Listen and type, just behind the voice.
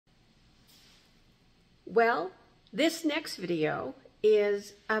Well, this next video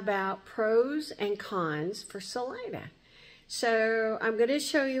is about pros and cons for Salida. So I'm going to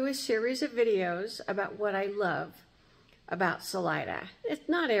show you a series of videos about what I love about Salida. It's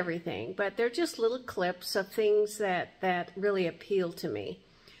not everything, but they're just little clips of things that really appeal to me.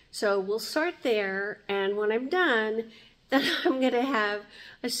 So we'll start there, and when I'm done, then I'm going to have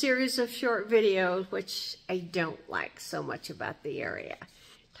a series of short videos, which I don't like so much about the area.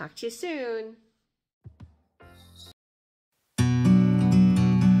 Talk to you soon.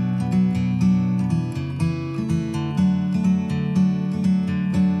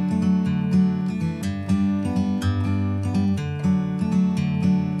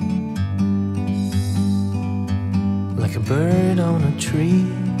 Like a bird on a tree,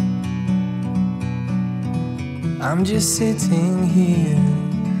 I'm just sitting here.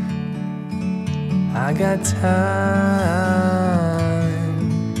 I got time,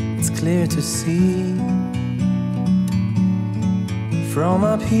 it's clear to see. From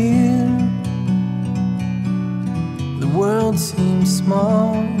up here, the world seems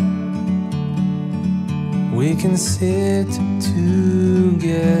small. We can sit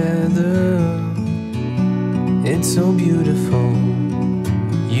together. It's so beautiful,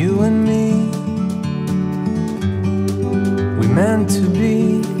 you and me. We meant to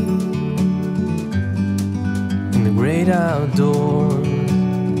be in the great outdoors,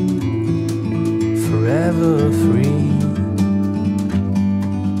 forever free.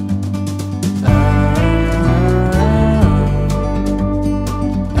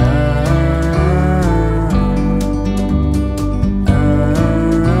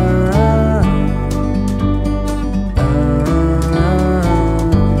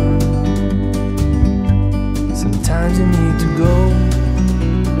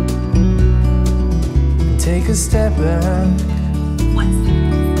 Take a step back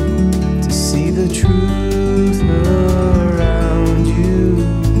to see the truth around you.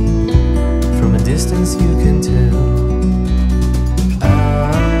 From a distance you can tell.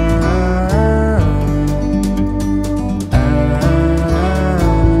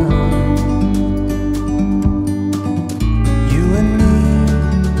 You and me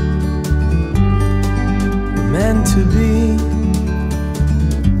were meant to be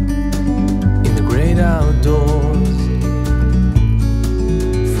outdoors,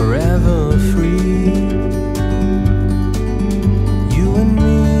 forever free. You and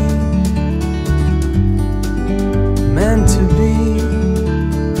me, meant to be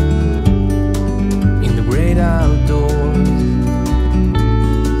in the great outdoors,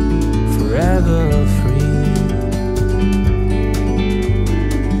 forever free.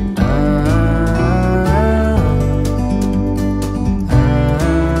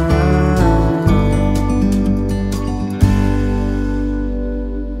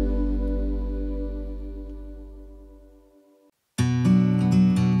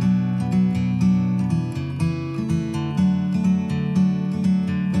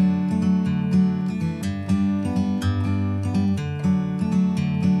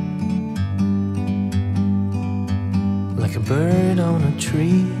 Like a bird on a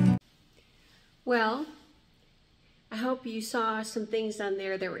tree. Well, I hope you saw some things on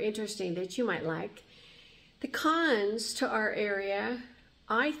there that were interesting that you might like. The cons to our area,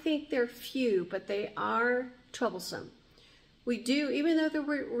 I think they're few, but they are troublesome. We do, even though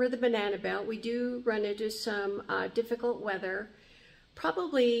we're the banana belt, we do run into some difficult weather.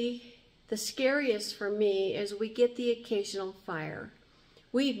 Probably the scariest for me is we get the occasional fire.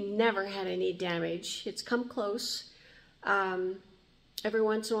 We've never had any damage. It's come close. Every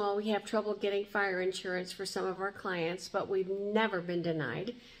once in a while we have trouble getting fire insurance for some of our clients, but we've never been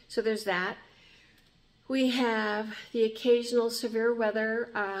denied. So there's that. We have the occasional severe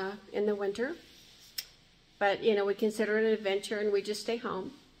weather in the winter, but you know, we consider it an adventure and we just stay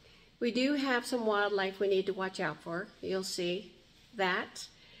home. We do have some wildlife we need to watch out for. You'll see that.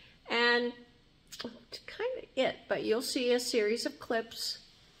 And that's kind of it, but you'll see a series of clips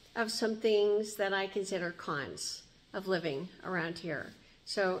of some things that I consider cons of living around here.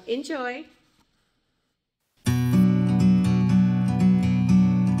 So enjoy.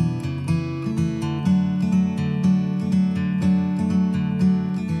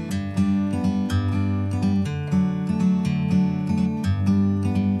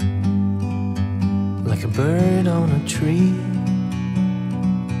 Like a bird on a tree,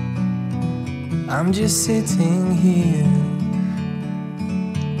 I'm just sitting here.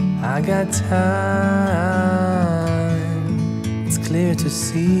 I got time, it's clear to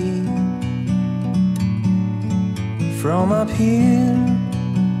see. From up here,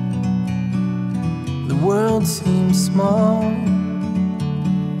 the world seems small.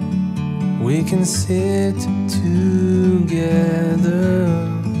 we can sit together.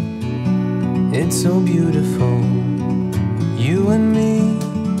 It's so beautiful, you and me.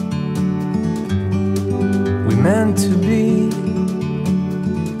 We meant to be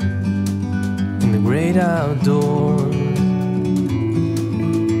in the great outdoors,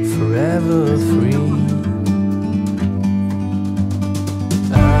 forever free.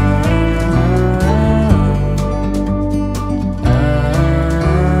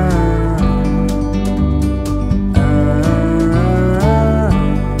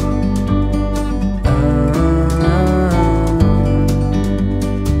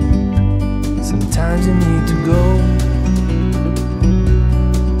 Sometimes you need to go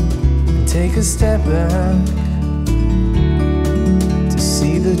and take a step back to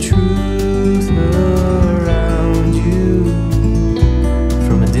see the truth around you.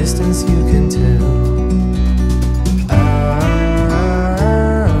 From a distance you can tell.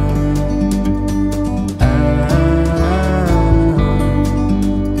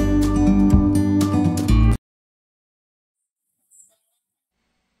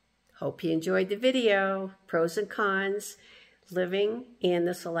 Hope you enjoyed the video. Pros and cons living in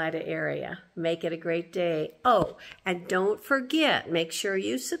the Salida area. Make it a great day. Oh, and don't forget, make sure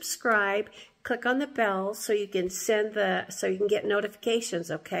you subscribe. Click on the bell so you can get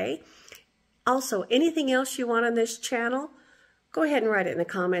notifications, okay? Also, anything else you want on this channel, go ahead and write it in the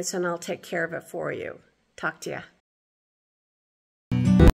comments and I'll take care of it for you. Talk to you.